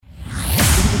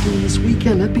doing this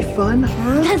weekend? That'd be fun,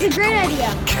 huh? That's a great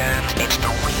idea. It's the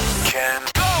weekend.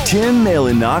 Tim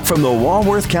Mail-and-Knock from the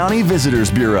Walworth County Visitors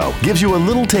Bureau gives you a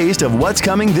little taste of what's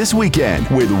coming this weekend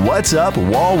with What's Up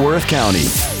Walworth County.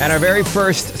 And our very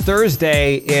first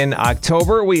Thursday in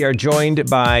October, we are joined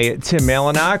by Tim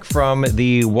Mail-and-Knock from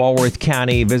the Walworth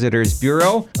County Visitors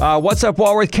Bureau. What's Up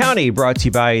Walworth County, brought to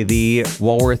you by the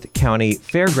Walworth County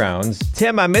Fairgrounds.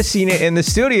 Tim, I'm missing you in the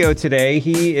studio today.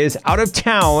 He is out of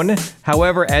town.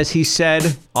 However, as he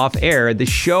said off air, the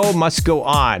show must go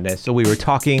on. So we were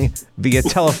talking via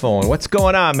telephone. What's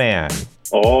going on, man?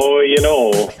 Oh, you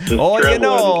know. You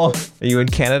know. Are you in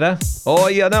Canada? Oh,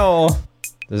 you know.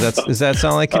 Does that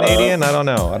sound like Canadian? I don't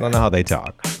know. I don't know how they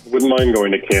talk. Wouldn't mind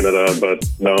going to Canada, but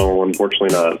no,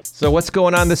 unfortunately not. So what's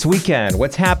going on this weekend?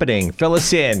 What's happening? Fill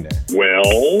us in.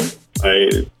 Well,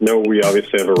 I know we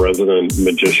obviously have a resident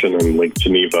magician in Lake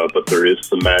Geneva, but there is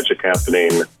some magic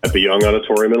happening at the Young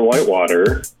Auditorium in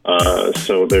Whitewater.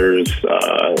 So there's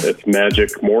it's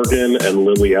Magic Morgan and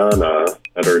Lilliana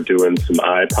that are doing some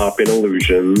eye-popping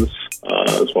illusions,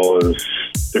 as well as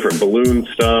different balloon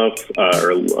stuff,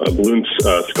 balloon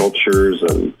sculptures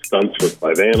and stunts with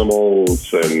live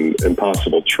animals and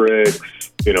impossible tricks,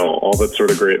 you know, all that sort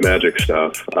of great magic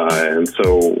stuff. And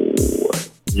so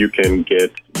you can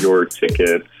get your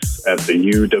tickets at the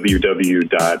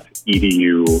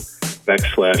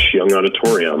uww.edu/Young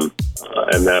Auditorium,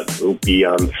 and that will be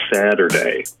on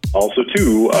Saturday. Also,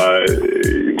 too,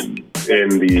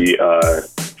 in the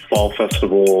Fall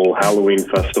Festival, Halloween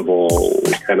Festival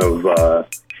kind of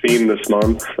theme this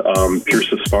month,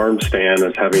 Pearces Farm Stand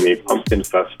is having a Pumpkin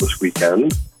Fest this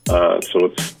weekend. So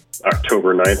it's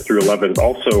October 9th through 11th.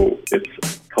 Also,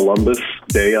 it's Columbus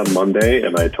Day on Monday,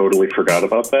 and I totally forgot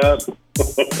about that.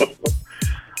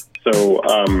 So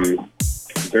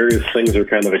various things are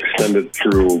kind of extended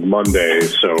through Monday.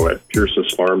 So at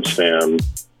Pearces Farm Stand,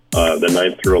 the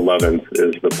 9th through 11th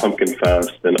is the Pumpkin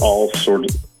Fest, and all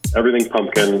sorts of everything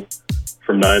pumpkin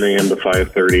from 9 a.m. to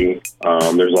 5:30.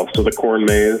 There's also the corn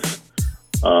maze,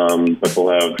 but they'll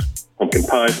have pumpkin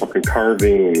pie, pumpkin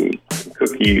carving, pumpkin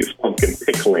cookies, pumpkin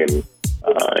pickling,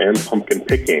 and pumpkin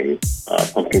picking,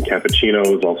 pumpkin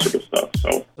cappuccinos, all sorts of stuff.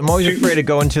 So I'm always afraid to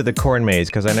go into the corn maze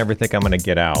because I never think I'm going to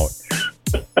get out.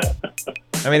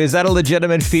 I mean, is that a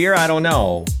legitimate fear? I don't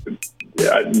know.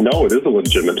 Yeah, no, it is a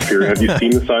legitimate fear. Have you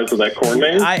seen the size of that corn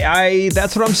maze?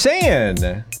 That's what I'm saying.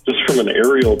 Just from an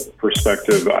aerial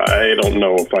perspective, I don't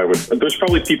know if I would. There's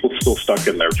probably people still stuck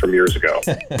in there from years ago.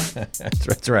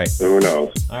 That's right. Who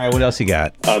knows? All right, what else you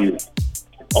got?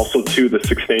 Also, too, the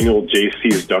 6th annual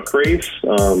Jaycee's Duck Race.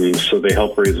 So they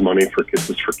help raise money for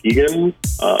Kisses for Keegan.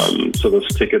 So those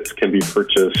tickets can be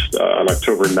purchased on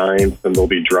October 9th, and they'll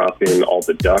be dropping all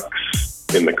the ducks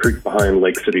in the creek behind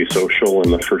Lake City Social,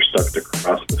 and the first duck to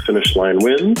cross the finish line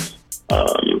wins.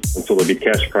 And so there'll be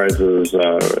cash prizes,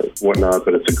 whatnot,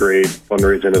 but it's a great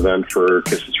fundraising event for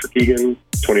Kisses for Keegan.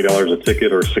 $20 a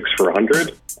ticket or 6 for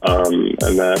 $100.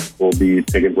 And that will be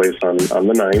taking place on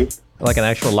the 9th. Like an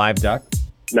actual live duck?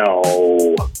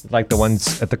 No. Like the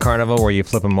ones at the carnival where you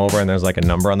flip them over and there's like a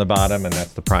number on the bottom and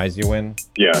that's the prize you win?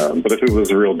 Yeah, but if it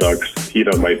was a real duck,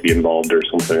 PETA might be involved or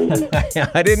something.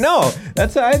 I didn't know.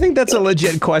 I think that's a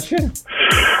legit question.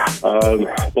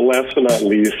 But last but not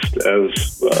least,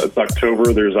 as it's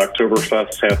October, there's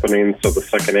Oktoberfest happening. So the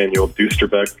 2nd annual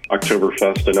Duesterbecks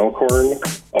Oktoberfest in Elkhorn.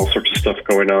 All sorts of stuff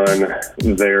going on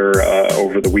there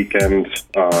over the weekend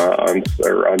on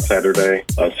Saturday.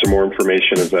 Some more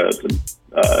information is at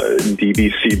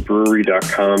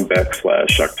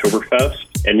dbcbrewery.com/Oktoberfest.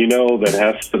 And you know that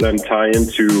has to then tie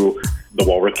into the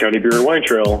Walworth County Beer and Wine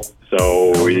Trail.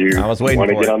 So you want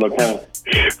to get on the path.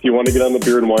 If you want to get on the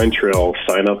Beer and Wine Trail,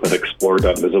 sign up at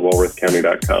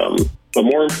explore.visitwalworthcounty.com. But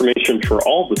more information for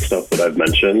all the stuff that I've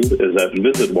mentioned is at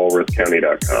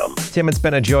visitwalworthcounty.com. Tim, it's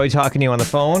been a joy talking to you on the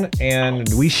phone,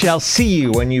 and we shall see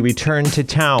you when you return to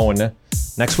town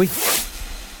next week.